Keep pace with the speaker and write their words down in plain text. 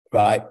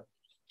right?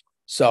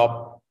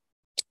 So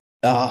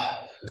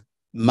Bethany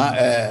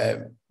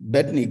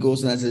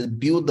goes and says,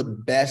 build the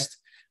best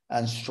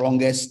and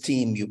strongest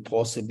team you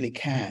possibly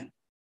can,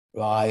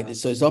 right?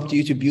 So it's up to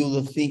you to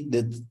build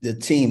the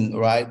team,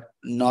 right?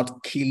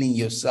 Not killing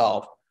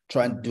yourself,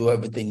 trying to do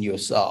everything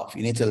yourself.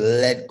 You need to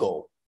let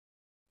go,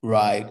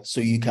 right?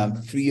 So you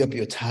can free up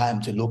your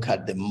time to look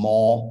at the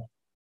more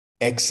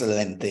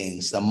excellent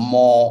things, the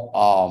more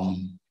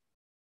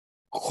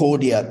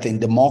cordial thing,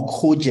 the more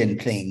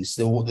cogent things,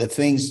 the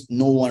things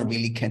no one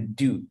really can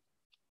do,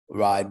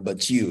 right?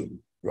 But you,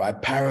 right?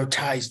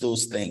 Prioritize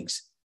those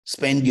things.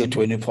 Spend your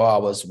 24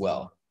 hours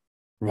well,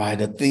 right?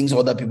 The things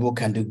other people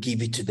can do,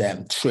 give it to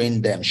them,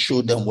 train them,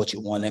 show them what you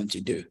want them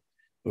to do,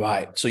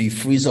 right? So it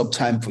frees up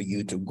time for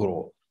you to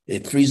grow.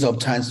 It frees up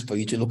time for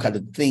you to look at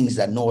the things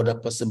that no other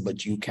person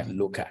but you can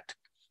look at.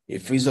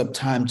 It frees up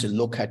time to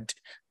look at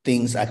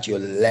things at your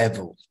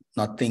level,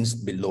 not things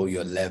below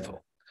your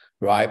level,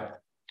 right?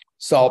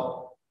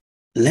 So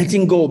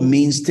letting go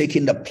means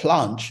taking the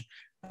plunge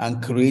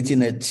and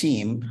creating a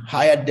team,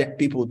 hire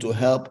people to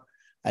help,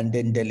 and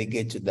then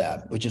delegate to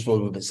them, which is what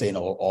we've been saying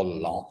all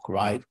along,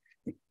 right?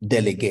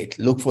 Delegate.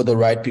 Look for the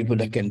right people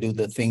that can do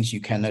the things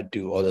you cannot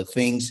do, or the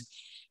things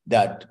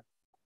that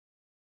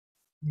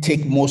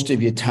take most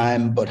of your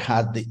time but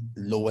have the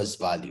lowest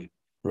value,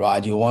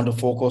 right? You want to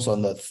focus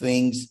on the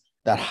things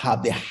that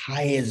have the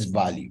highest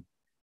value.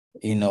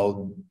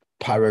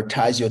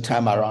 Prioritize your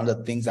time around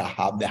the things that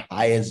have the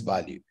highest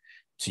value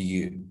to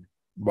you,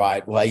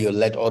 right? While you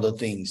let other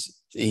things,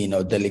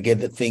 delegate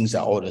the things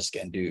that others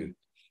can do,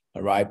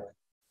 all right?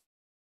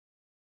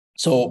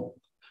 So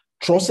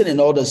trusting in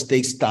others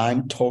takes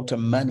time, thought,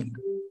 and money,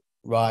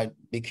 right?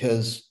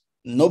 Because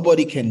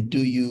nobody can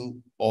do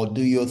you or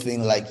do your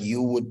thing like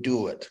you would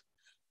do it,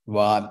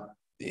 right?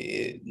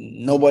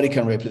 Nobody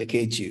can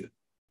replicate you.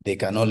 They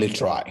can only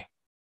try,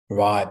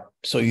 right?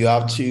 So you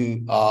have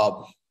to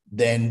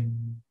then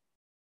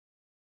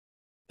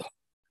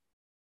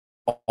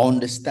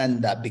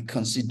understand that, be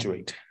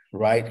considerate,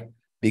 right?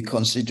 Be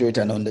considerate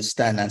and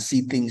understand and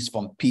see things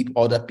from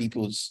other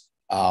people's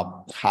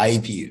high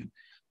view,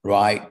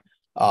 right?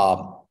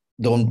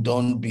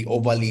 Don't be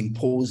overly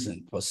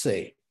imposing per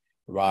se,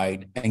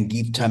 right? And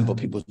give time for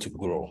people to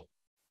grow,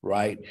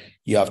 right?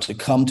 You have to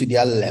come to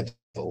their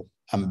level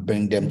and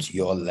bring them to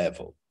your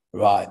level,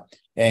 right?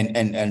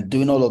 And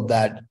doing all of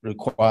that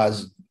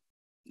requires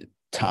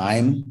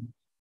time,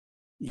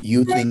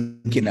 you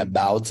thinking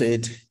about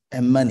it,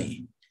 and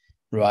money,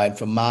 right?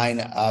 For mine,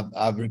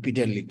 I've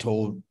repeatedly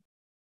told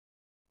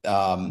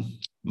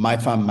my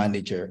farm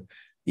manager,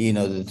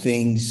 the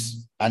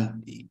things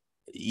and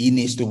he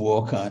needs to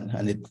work on,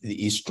 and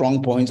his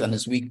strong points and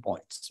his weak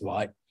points,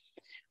 right?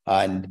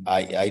 And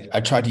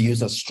I try to use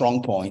the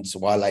strong points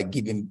while I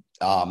give him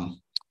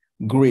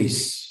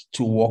grace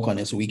to work on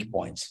his weak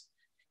points.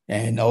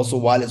 And also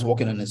while he's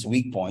working on his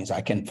weak points,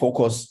 I can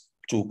focus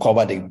to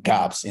cover the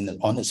gaps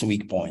on his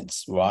weak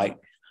points, right?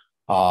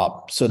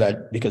 So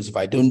that, because if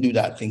I don't do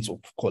that, things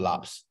will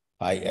collapse.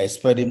 I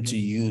expect him to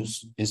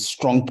use his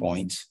strong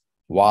points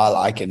while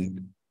I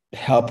can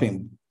help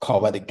him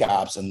cover the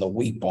gaps and the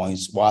weak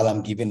points while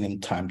I'm giving him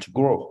time to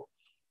grow,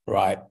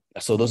 right?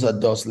 So those are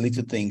those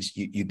little things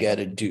you got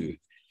to do,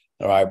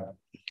 all right?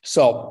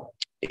 So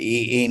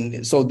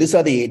these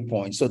are the 8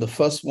 points. So the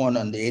first one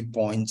on the 8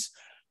 points,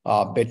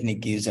 Bethany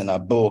gives in her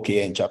book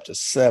here in chapter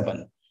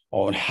 7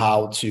 on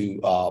how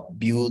to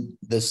build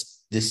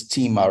this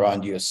team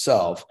around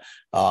yourself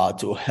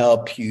to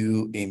help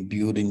you in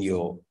building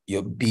your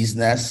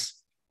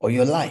business or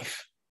your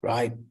life,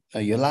 right?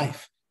 Your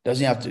life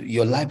doesn't have to,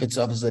 your life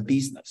itself is a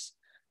business,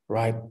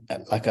 right?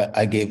 Like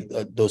I gave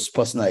those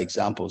personal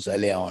examples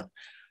earlier on,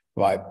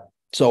 right?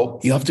 So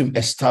you have to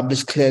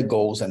establish clear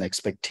goals and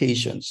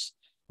expectations,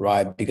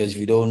 right? Because if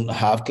you don't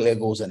have clear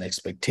goals and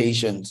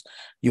expectations,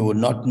 you will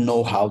not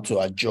know how to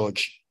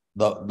adjudge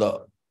the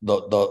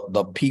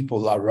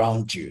people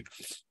around you,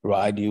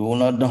 right? You will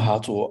not know how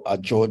to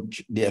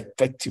adjudge the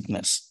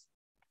effectiveness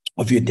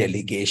of your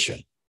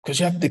delegation, because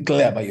you have to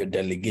declare about your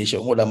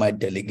delegation. What am I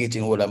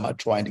delegating? What am I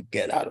trying to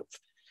get out of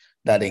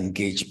that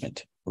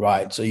engagement,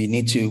 right? So you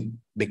need to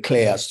be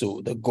clear as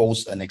to the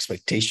goals and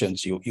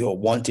expectations you're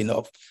wanting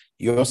of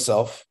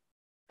yourself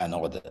and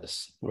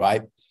others,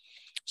 right?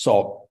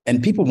 So,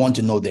 and people want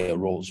to know their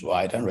roles,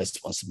 right, and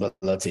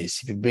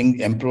responsibilities. If you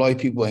employ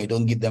people and you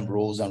don't give them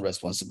roles and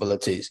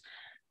responsibilities,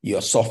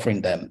 you're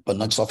suffering them, but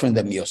not suffering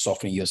them, you're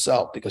suffering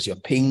yourself, because you're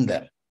paying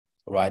them,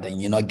 right?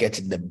 And you're not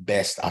getting the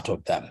best out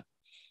of them,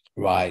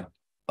 right?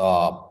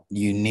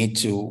 You need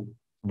to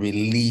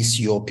release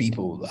your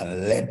people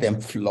and let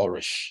them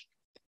flourish,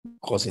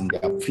 because in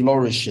their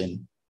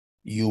flourishing,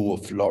 you will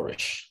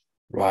flourish,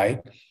 right?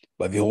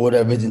 But if you hold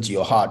everything to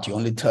your heart, you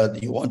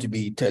want to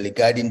be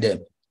teleguiding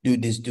them, do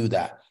this, do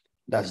that.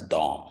 That's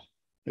dumb,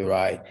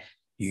 right?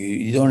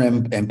 You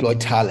don't employ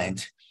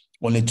talent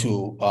only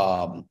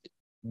to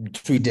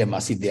treat them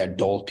as if they are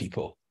dull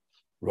people,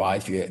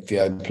 right? If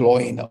you're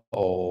employing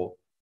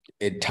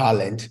a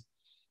talent,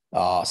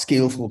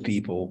 skillful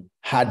people,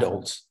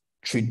 adults,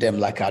 treat them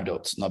like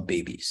adults, not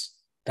babies,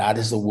 That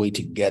is the way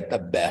to get the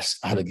best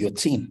out of your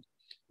team,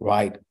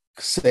 right?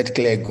 Set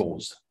clear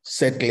goals,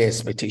 set clear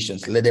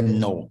expectations, let them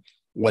know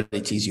what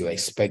it is you're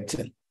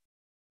expecting,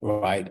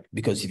 right?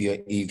 Because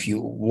if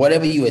you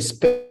whatever you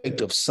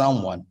expect of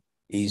someone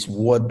is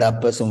what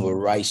that person will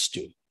rise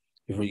to.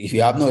 If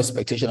you have no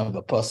expectation of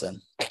a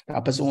person,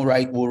 that person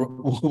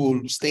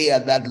will stay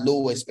at that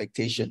low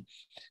expectation.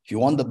 If you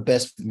want the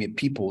best from your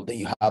people, then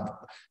you have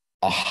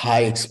a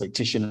high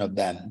expectation of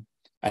them,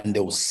 and they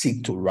will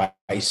seek to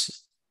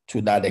rise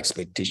to that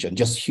expectation.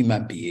 Just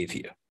human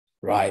behavior,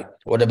 right?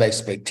 Whatever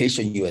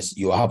expectation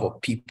you have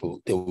of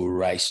people, they will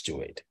rise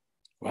to it,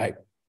 right?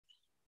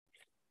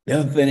 The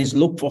other thing is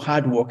look for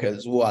hard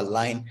workers who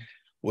align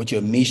with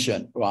your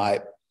mission,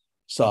 right?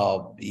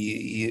 So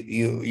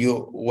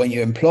you when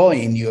you're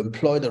employing, you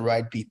employ the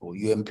right people.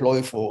 You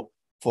employ for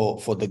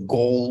the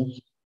goal,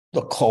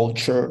 the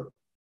culture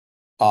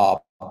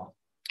that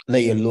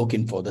you're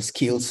looking for, the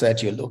skill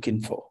set you're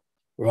looking for,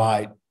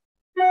 right?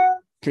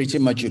 Pretty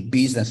much your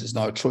business is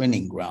not a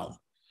training ground,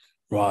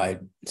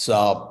 right?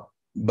 So,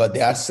 but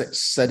there are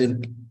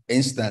certain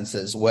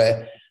instances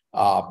where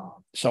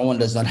someone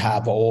does not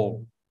have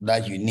all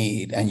that you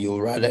need, and you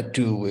rather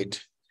do with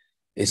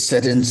a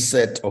certain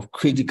set of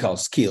critical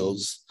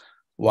skills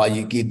while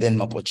you give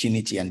them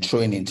opportunity and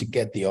training to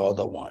get the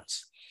other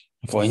ones.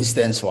 For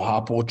instance, for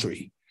our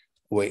poultry,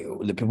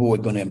 the people we're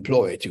going to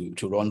employ to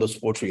run those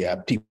poultry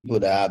are people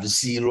that have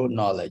zero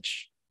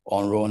knowledge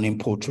on running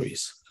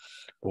poultries.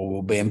 We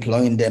will be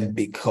employing them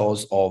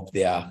because of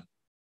their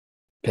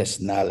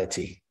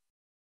personality,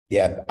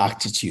 their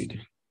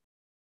attitude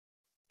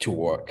to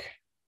work,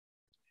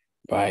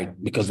 right?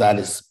 Because that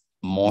is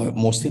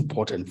most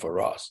important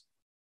for us.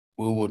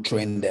 We will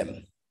train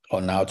them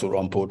on how to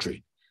run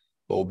poultry,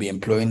 but we'll be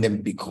employing them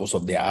because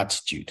of their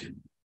attitude,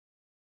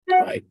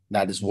 right?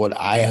 That is what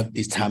I have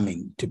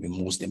determined to be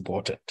most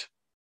important,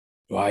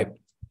 right?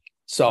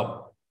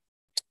 So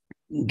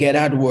get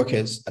hard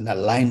workers and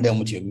align them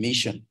with your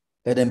mission.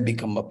 Let them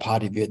become a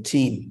part of your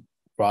team,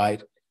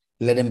 right?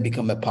 Let them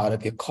become a part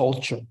of your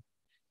culture.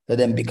 Let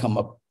them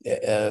become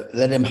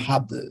let them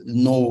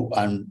know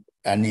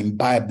and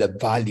imbibe the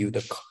value,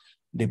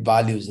 the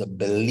values, the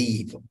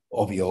belief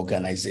of your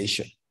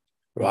organization,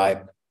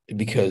 right?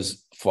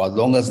 Because for as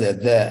long as they're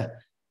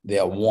there, they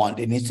are one.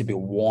 It needs to be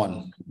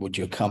one with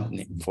your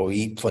company for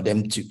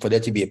there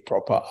to be a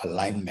proper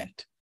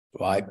alignment,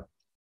 right?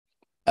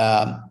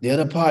 The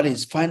other part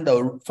is find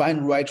the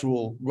right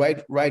roles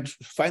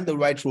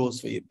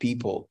for your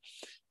people,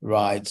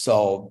 right?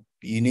 So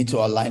you need to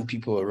align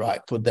people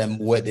right, put them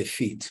where they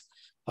fit,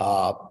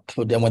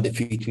 put them where they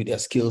fit with their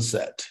skill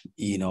set.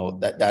 You know,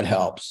 that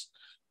helps.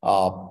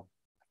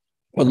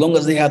 As long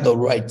as they have the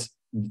right,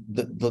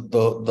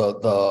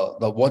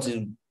 what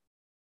is,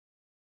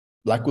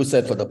 like we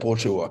said for the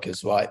poultry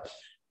workers, right?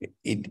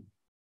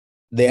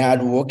 They're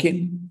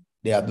hardworking,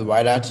 they have the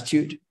right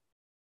attitude,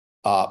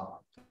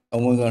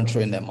 and we're going to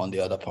train them on the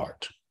other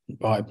part,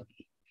 right?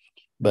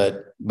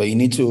 But you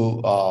need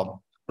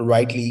to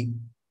rightly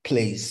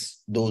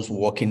place those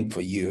working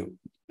for you,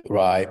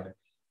 right?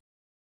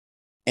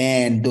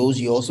 And those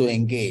you also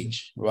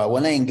engage, right?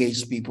 When I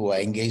engage people,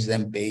 I engage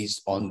them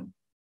based on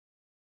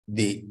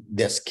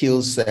their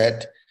skill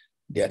set,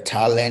 their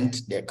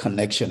talent, their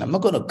connection. I'm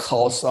not going to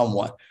call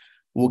someone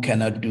who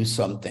cannot do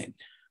something.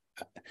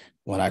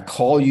 When I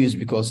call you, is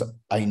because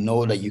I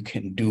know that you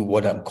can do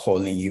what I'm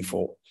calling you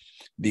for,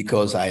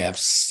 because I have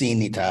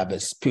seen it, I have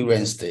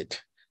experienced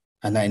it,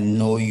 and I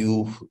know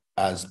you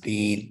as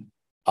being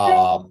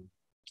a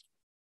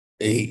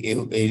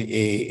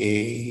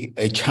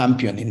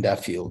champion in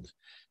that field.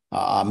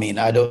 I mean,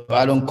 I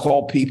don't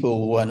call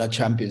people who are not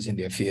champions in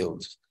their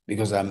fields,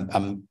 because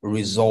I'm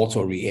result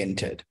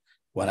oriented.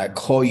 When I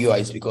call you,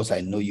 it's because I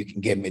know you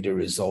can get me the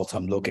results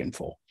I'm looking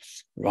for,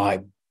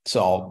 right?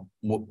 So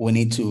we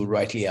need to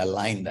rightly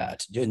align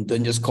that.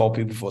 Don't just call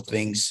people for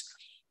things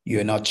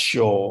you're not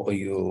sure, or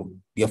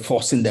you're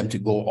forcing them to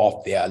go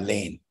off their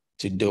lane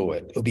to do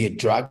it. It'll be a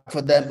drag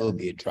for them, it'll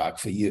be a drag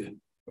for you,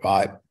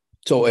 right?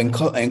 So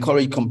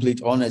encourage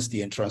complete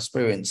honesty and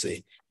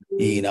transparency,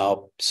 you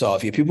know. So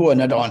if your people are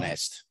not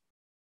honest,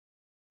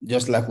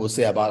 just like we'll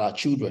say about our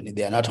children, if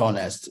they're not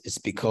honest, it's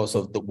because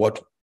of the way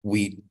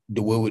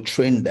we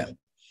train them.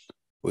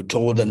 We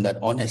told them that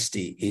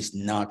honesty is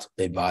not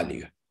a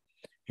value,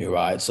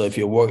 right? So if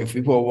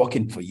people are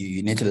working for you,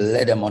 you need to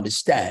let them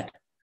understand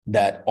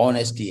that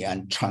honesty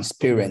and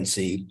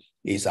transparency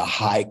is a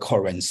high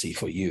currency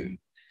for you,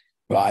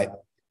 right?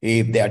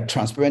 If they're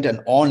transparent and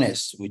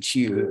honest with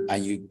you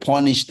and you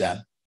punish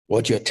them,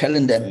 what you're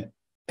telling them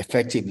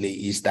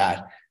effectively is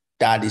that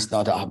is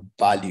not a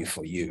value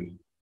for you,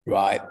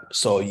 right?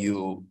 So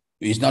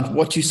it's not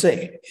what you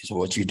say, it's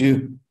what you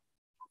do,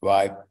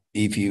 right?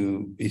 If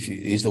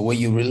it's the way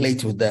you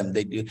relate with them,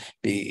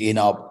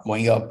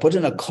 when you're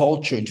putting a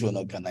culture into an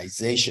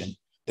organization,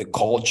 the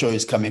culture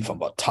is coming from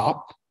the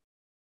top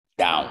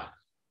down,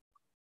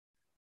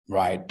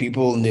 right?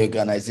 People in the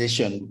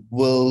organization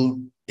will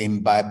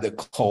imbibe the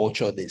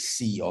culture they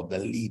see of the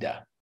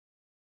leader,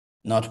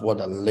 not what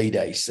the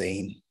leader is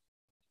saying.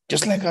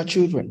 Just like our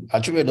children.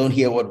 Our children don't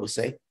hear what we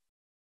say.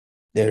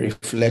 They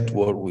reflect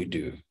what we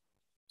do.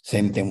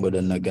 Same thing with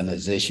an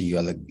organization.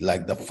 You're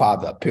like the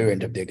father,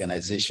 parent of the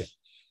organization.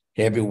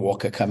 Every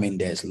worker coming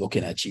there is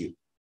looking at you,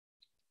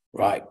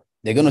 right?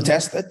 They're going to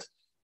test it.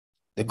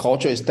 The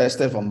culture is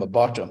tested from the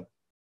bottom,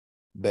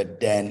 but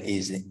then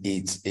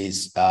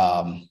it's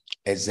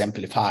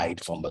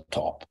exemplified from the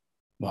top,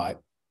 right?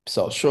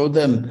 So show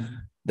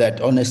them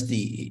that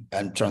honesty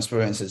and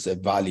transparency is a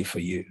value for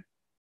you,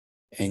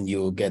 and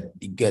you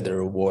get a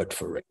reward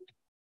for it,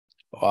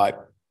 right?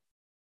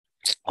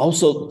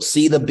 Also,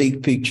 see the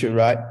big picture,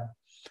 right?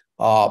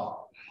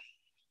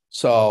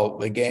 So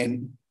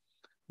again,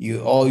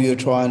 all you're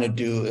trying to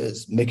do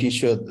is making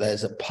sure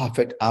there's a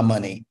perfect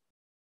harmony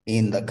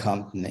in the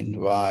company,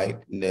 right?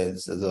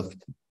 There's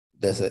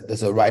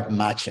a right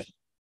matching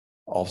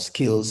of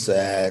skill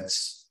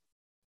sets,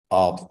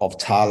 of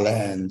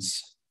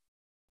talents,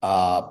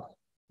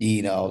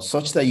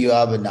 such that you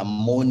have an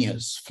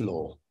harmonious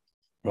flow,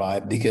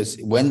 right? Because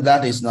when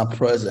that is not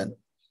present,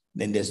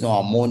 then there's no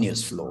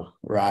harmonious flow,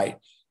 right?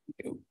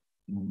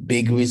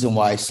 Big reason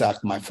why I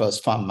sacked my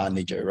first farm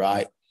manager,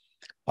 right?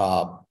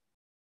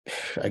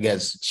 I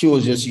guess she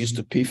was just used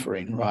to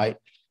piffering, right?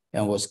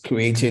 And was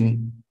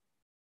creating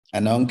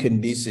an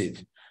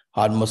unconducive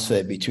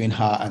atmosphere between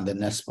her and the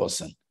next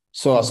person.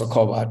 So as to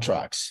cover her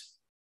tracks,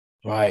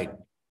 right?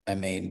 I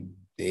mean,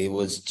 it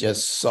was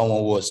just someone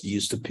who was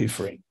used to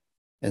piffering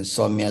and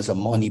saw me as a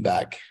money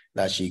bag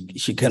that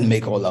she can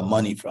make all her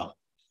money from.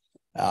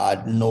 I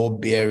had no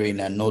bearing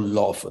and no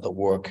love for the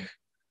work.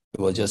 It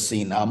was just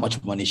seeing how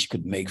much money she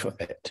could make from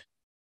it,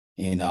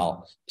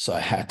 so I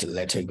had to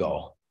let her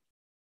go,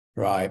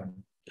 right?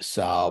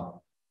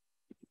 So,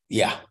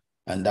 yeah,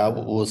 and that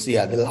we'll see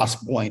at the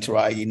last point,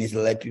 right? You need to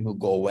let people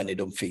go when they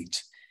don't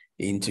fit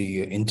into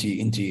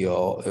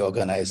your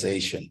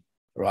organization,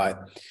 right?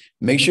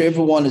 Make sure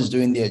everyone is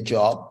doing their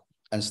job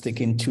and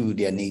sticking to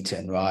their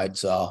knitting, right?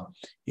 So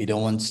you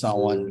don't want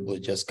someone who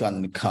just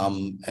can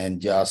come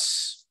and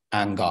just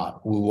hang on.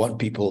 We want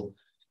people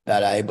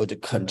that are able to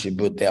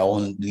contribute their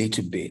own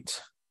little bit,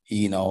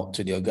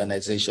 to the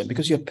organization,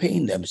 because you're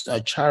paying them. It's not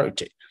a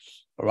charity,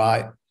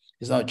 right?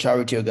 It's not a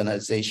charity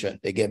organization.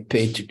 They get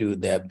paid to do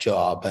their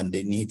job and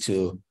they need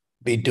to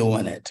be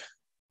doing it.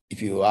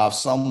 If you have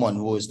someone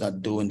who is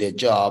not doing their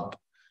job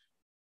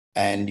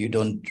and you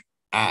don't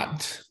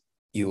act,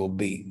 you will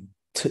be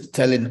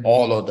telling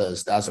all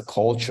others that's a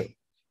culture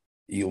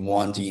you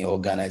want in your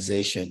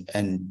organization,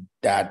 and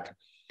that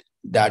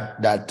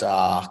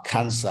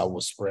cancer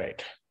will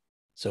spread.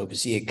 So if you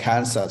see a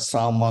cancer,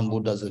 someone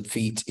who doesn't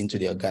fit into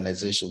the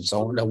organization,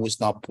 someone that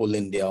was not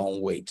pulling their own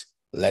weight,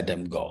 let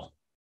them go.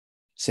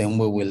 Same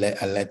way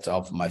I let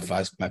off my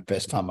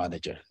first farm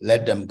manager.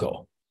 Let them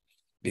go.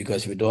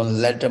 Because if you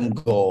don't let them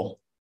go,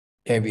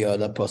 every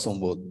other person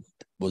will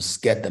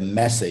get the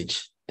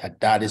message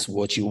that is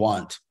what you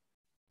want.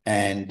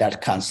 And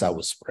that cancer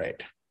will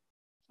spread,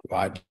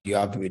 right? You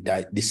have to be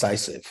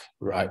decisive,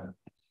 right?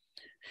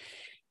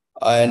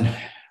 And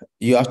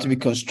you have to be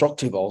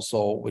constructive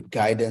also with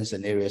guidance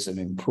and areas of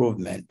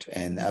improvement.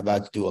 And I've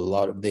had to do a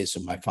lot of this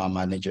with my farm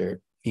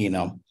manager,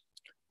 when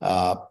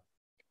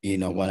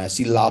I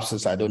see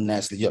lapses, I don't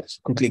necessarily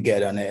just quickly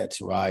get on it,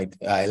 right?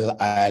 I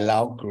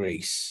allow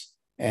grace,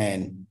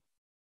 and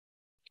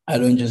I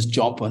don't just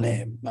jump on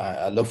him.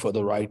 I look for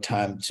the right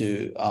time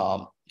to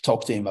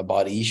talk to him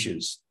about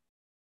issues,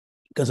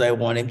 because I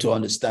want him to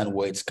understand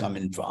where it's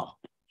coming from.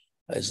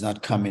 It's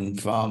not coming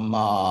from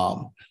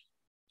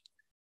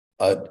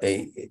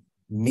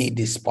me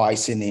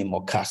despising him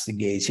or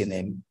castigating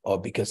him,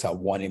 or because I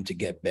want him to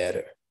get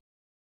better.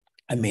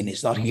 I mean,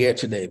 he's not here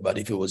today, but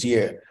if he was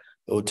here,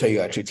 it will tell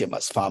you I treat him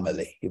as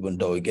family, even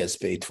though he gets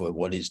paid for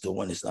what he's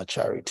doing. It's not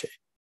charity,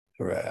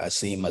 right? I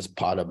see him as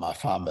part of my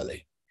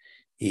family,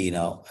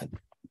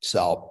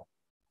 So,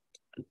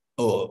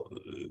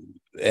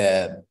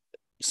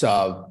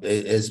 so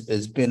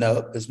it's been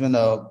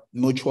a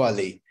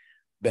mutually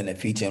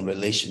benefiting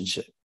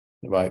relationship,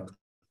 right?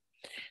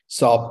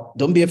 So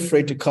don't be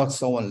afraid to cut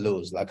someone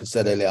loose. Like I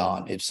said earlier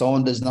on, if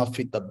someone does not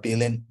fit the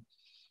billing,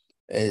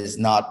 is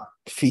not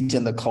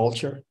fitting the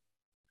culture,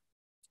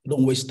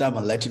 don't waste time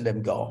on letting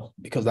them go,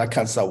 because that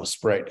cancer will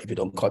spread if you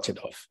don't cut it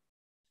off,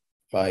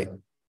 right?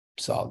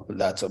 So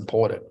that's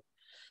important.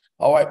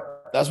 All right,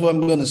 that's where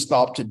I'm going to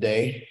stop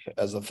today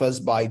as the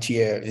first bite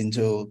here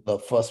into the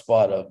first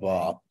part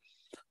of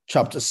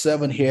chapter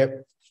 7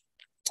 here.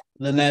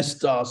 The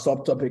next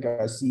subtopic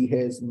I see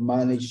here is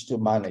manage to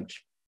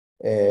manage.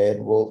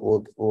 And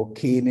we'll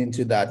key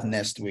into that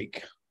next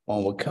week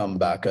when we come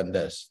back on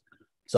this.